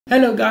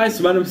Hello guys,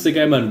 my name is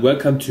D.M.Y and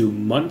welcome to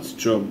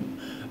Monstrum.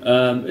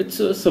 It's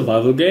a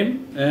survival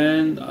game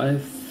and I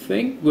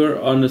think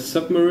we're on a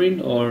submarine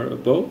or a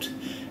boat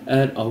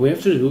and all we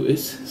have to do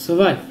is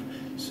survive.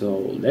 So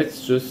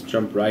let's just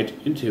jump right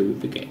into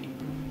the game.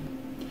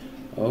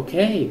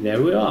 Okay,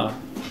 there we are.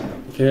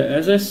 Okay,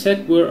 as I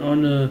said, we're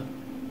on a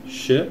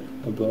ship,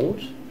 a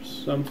boat,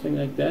 something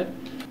like that.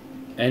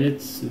 And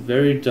it's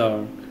very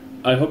dark.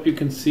 I hope you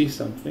can see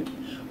something.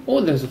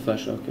 Oh, there's a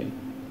flash, okay.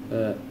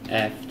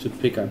 F to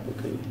pick up,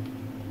 okay.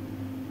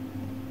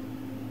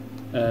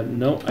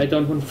 No, I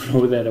don't want to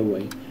throw that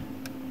away.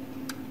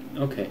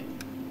 Okay.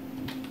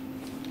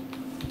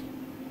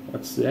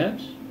 What's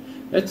that?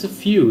 That's a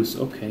fuse,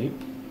 okay.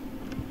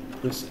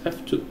 Press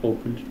F to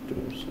open the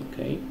doors,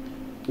 okay.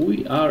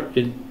 We are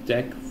in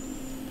deck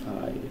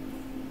 5.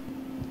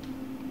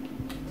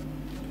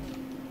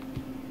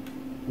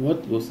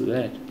 What was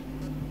that?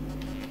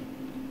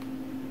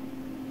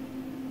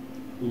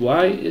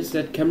 Why is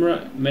that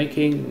camera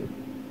making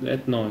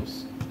that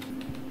noise?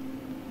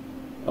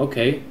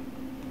 Okay.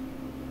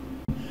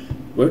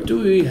 Where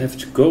do we have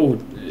to go?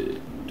 Do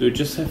we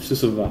just have to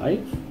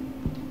survive?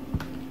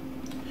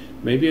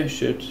 Maybe I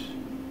should...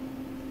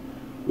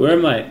 Where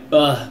am I?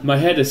 Ugh, my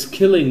head is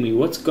killing me.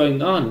 What's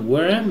going on?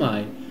 Where am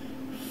I?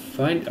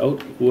 Find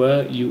out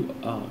where you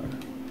are.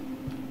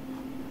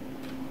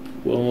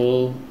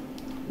 Well,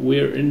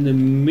 we're in the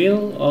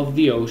middle of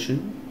the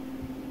ocean.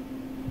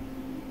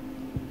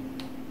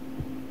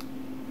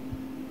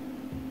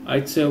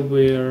 I'd say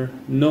we're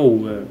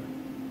nowhere.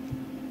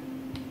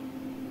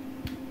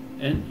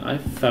 And I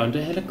found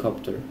a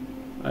helicopter.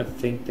 I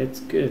think that's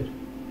good.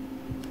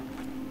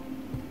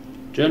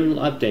 Journal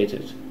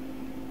updated.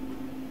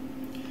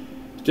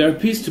 There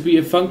appears to be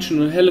a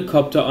functional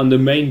helicopter on the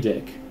main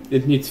deck.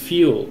 It needs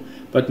fuel,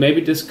 but maybe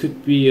this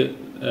could be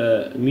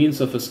a means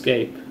of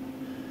escape.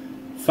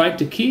 Find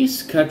the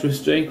keys, cut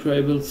restraint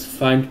cables,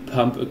 find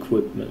pump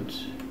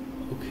equipment.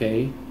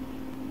 Okay.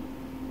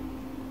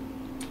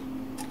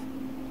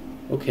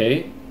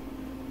 Okay,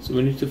 so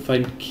we need to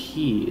find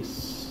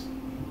keys.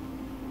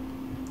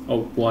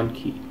 Oh, one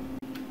key.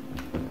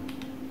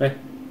 Okay.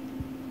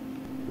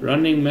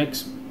 Running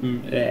makes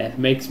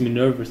me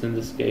nervous in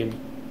this game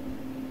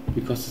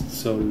because it's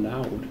so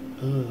loud.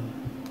 Ugh.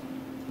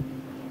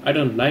 I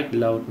don't like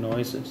loud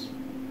noises.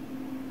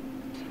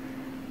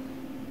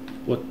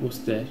 What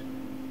was that?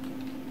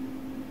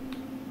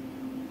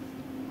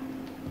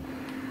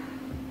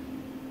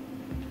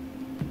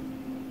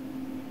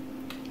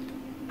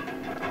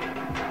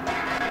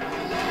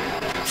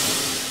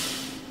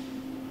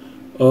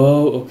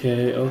 Oh,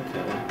 okay,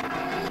 okay.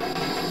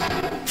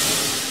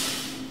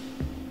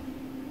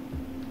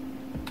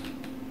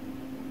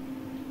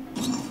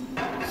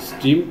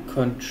 Steam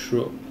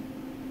control.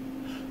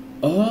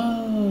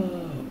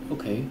 Oh,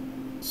 okay.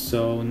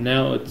 So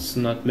now it's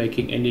not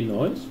making any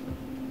noise,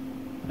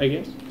 I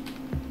guess.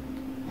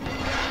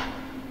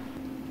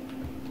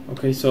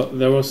 Okay, so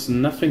there was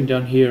nothing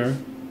down here.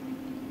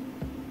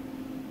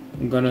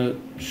 I'm gonna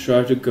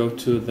try to go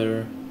to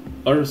the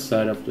other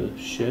side of the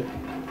ship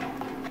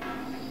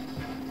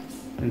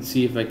and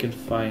see if I can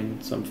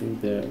find something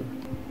there.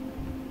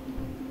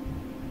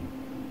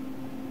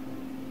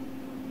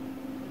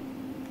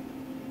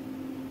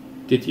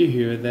 Did you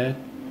hear that?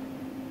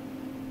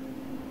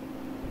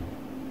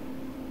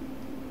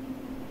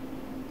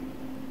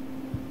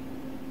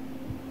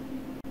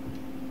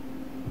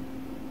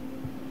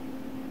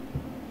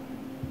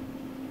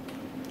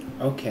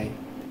 Okay.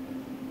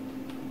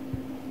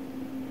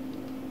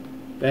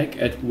 Back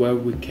at where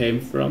we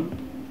came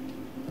from.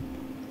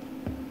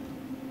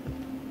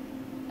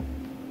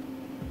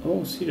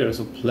 Oh, see, there's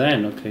a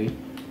plan, okay.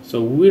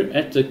 So we're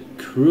at the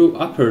crew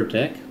upper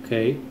deck,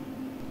 okay.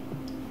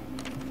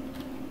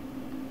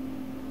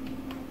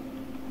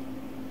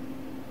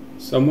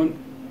 Someone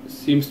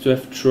seems to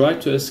have tried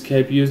to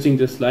escape using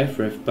this life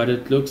raft, but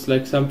it looks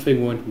like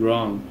something went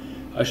wrong.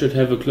 I should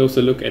have a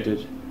closer look at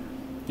it.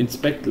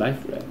 Inspect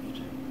life raft.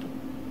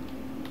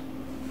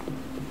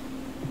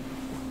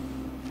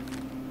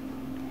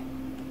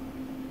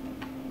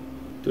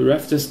 The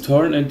raft is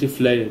torn and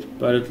deflated,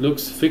 but it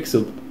looks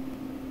fixable.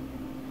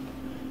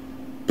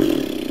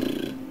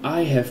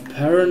 I have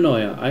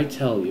paranoia, I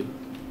tell you.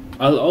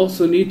 I'll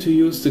also need to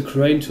use the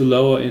crane to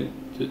lower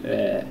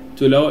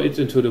it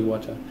into the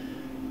water.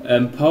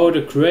 Power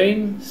the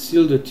crane,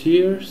 seal the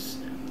tiers,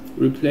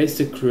 replace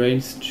the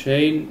crane's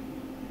chain,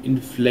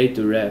 inflate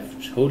the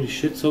raft. Holy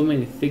shit, so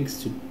many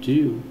things to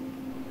do.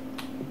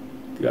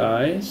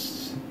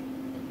 Guys,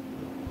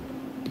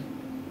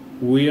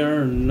 we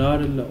are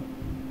not alone.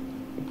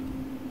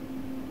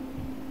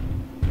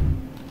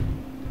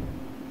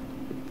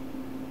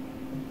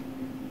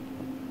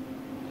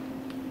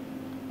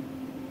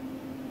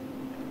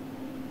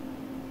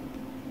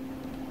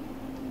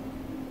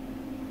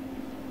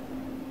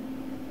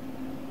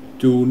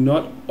 Do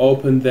not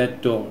open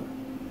that door.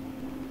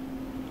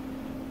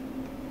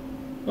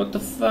 What the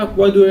fuck?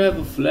 Why do you have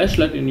a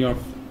flashlight in your...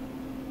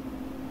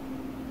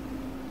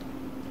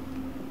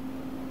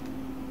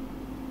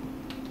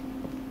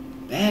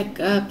 Back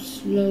up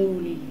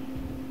slowly.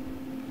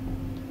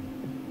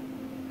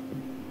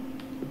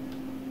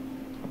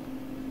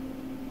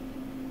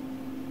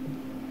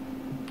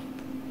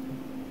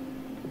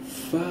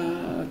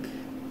 Fuck.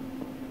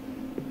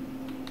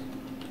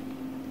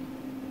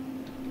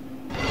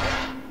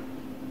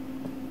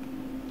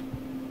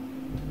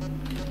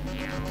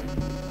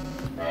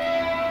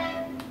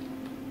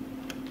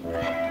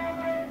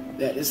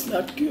 That is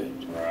not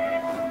good.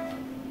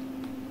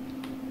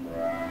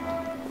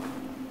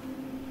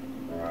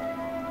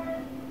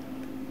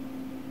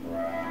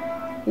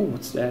 Oh,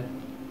 what's that?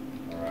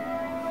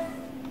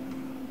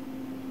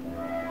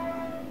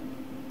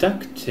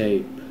 Duct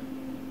tape.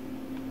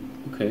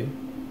 Okay.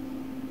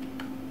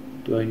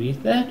 Do I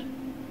need that?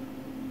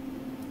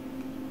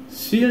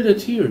 Seal the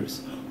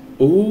tears.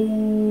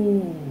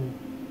 Oh,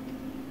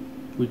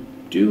 we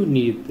do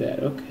need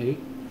that. Okay.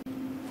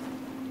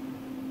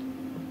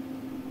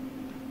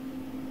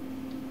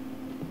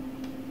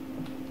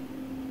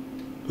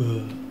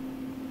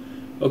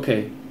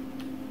 Okay.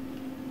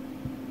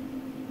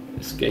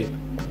 Escape.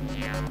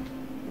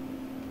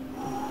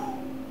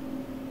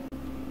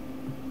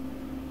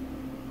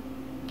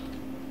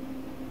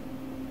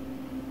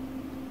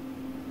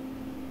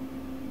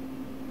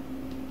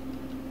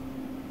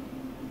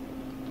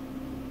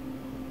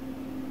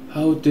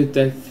 How did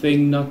that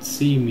thing not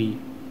see me?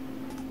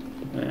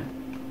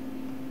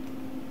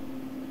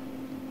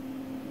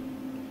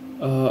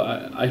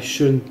 I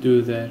shouldn't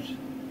do that.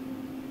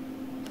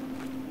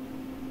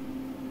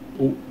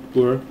 Oh,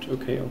 worked.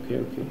 Okay.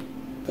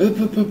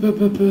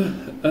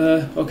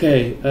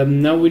 Okay,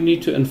 now we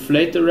need to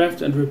inflate the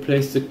raft and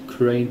replace the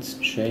crane's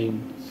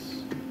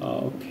chains.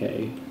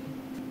 Okay.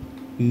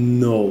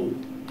 No.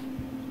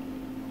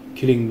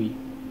 Kidding me.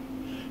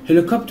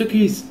 Helicopter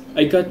keys!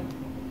 I got...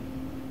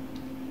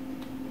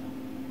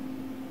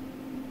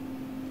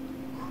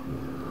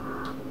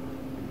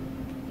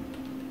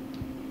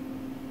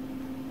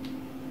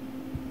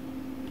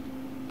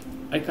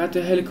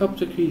 the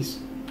helicopter keys.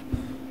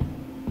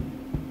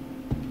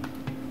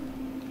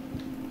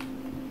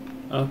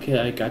 Okay,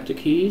 I got the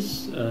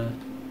keys.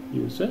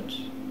 Use it.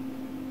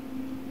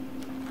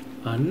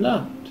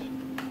 Unlocked.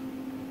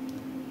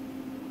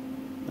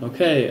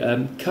 Okay,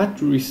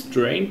 cut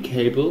restraint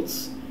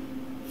cables.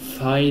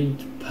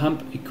 Find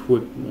pump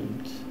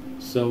equipment.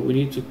 So we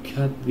need to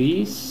cut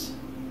these.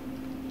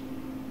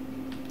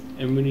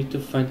 And we need to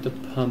find the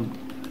pump.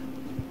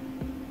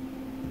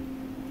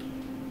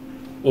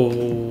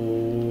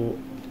 Oh,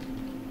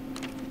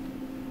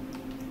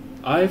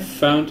 I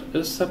found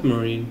a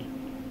submarine.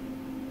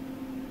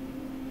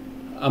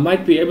 I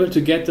might be able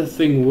to get the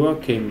thing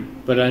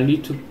working, but I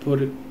need to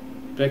put it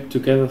back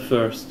together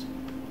first.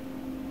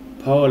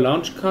 Power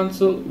launch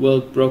console,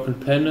 weld broken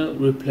panel,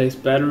 replace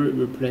battery,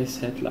 replace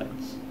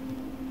headlights.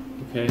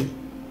 Okay.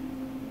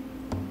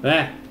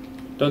 Ah,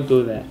 don't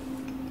do that.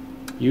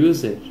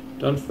 Use it,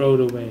 don't throw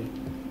it away.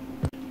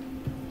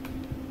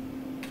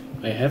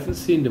 I haven't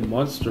seen the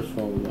monster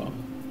for a while.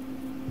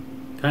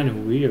 Kind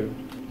of weird.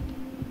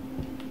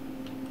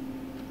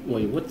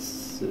 Wait,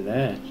 what's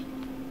that?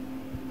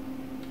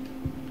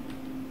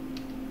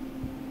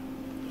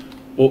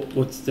 Oh,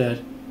 what's that?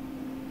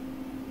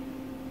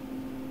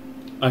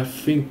 I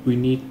think we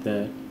need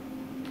that.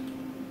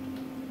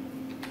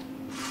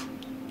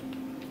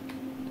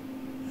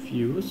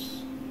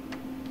 Fuse.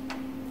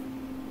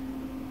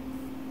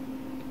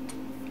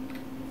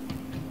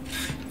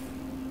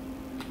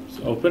 It's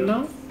open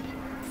now?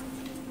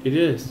 It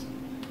is.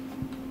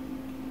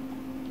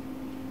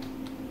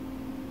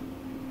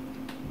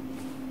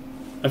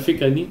 I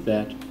think I need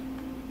that.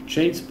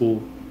 Chain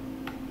spool.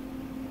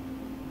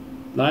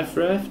 Life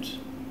raft.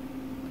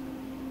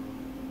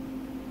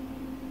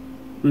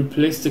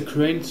 Replace the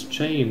crane's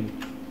chain.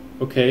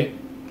 Okay.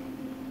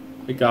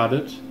 I got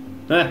it.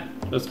 Ah,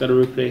 just gotta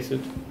replace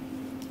it.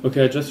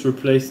 Okay, I just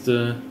replaced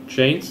the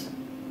chains.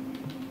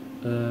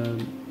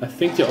 I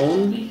think the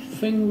only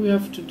thing we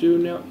have to do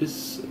now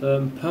is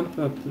pump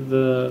up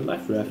the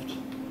life raft.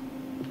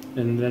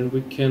 And then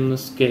we can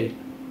escape.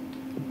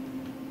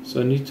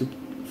 So I need to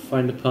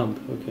find a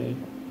pump, okay.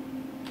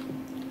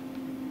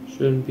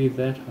 Shouldn't be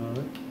that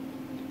hard.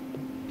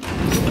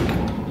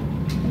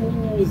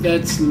 Oh,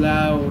 that's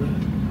loud.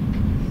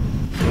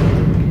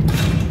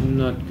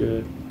 Not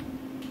good.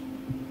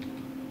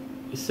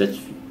 Is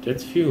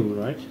that's fuel,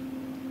 right?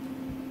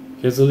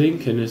 Gasoline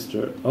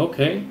canister.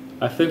 Okay.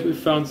 I think we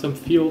found some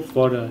fuel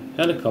for the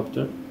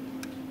helicopter.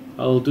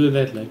 I'll do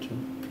that later.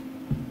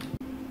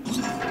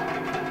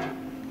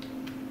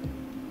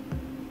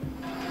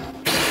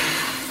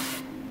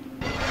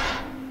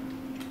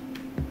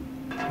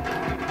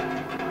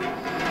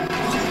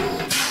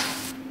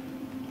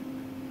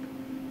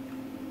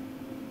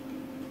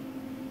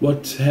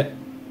 What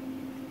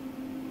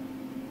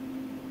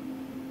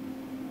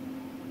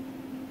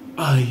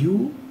are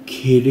you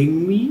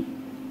kidding me?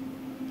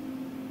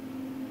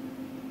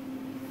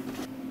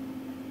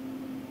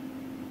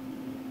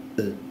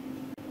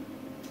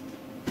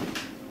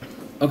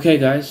 Okay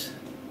guys,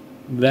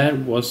 that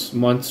was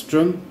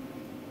Monstrum.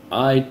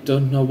 I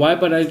don't know why,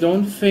 but I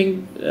don't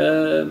think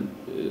it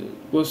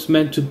was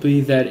meant to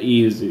be that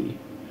easy.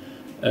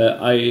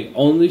 I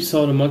only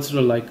saw the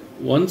monster like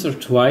once or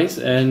twice,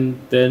 and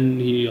then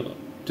he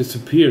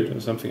disappeared or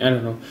something. I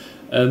don't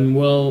know.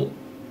 Well,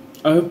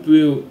 I hope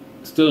you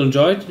still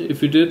enjoyed.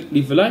 If you did,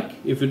 leave a like.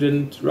 If you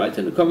didn't, write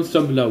in the comments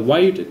down below why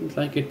you didn't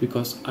like it,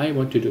 because I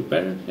want to do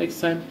better next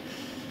time.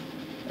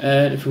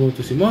 And if you want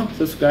to see more,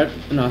 subscribe,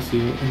 and I'll see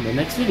you in the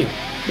next video.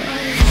 Bye!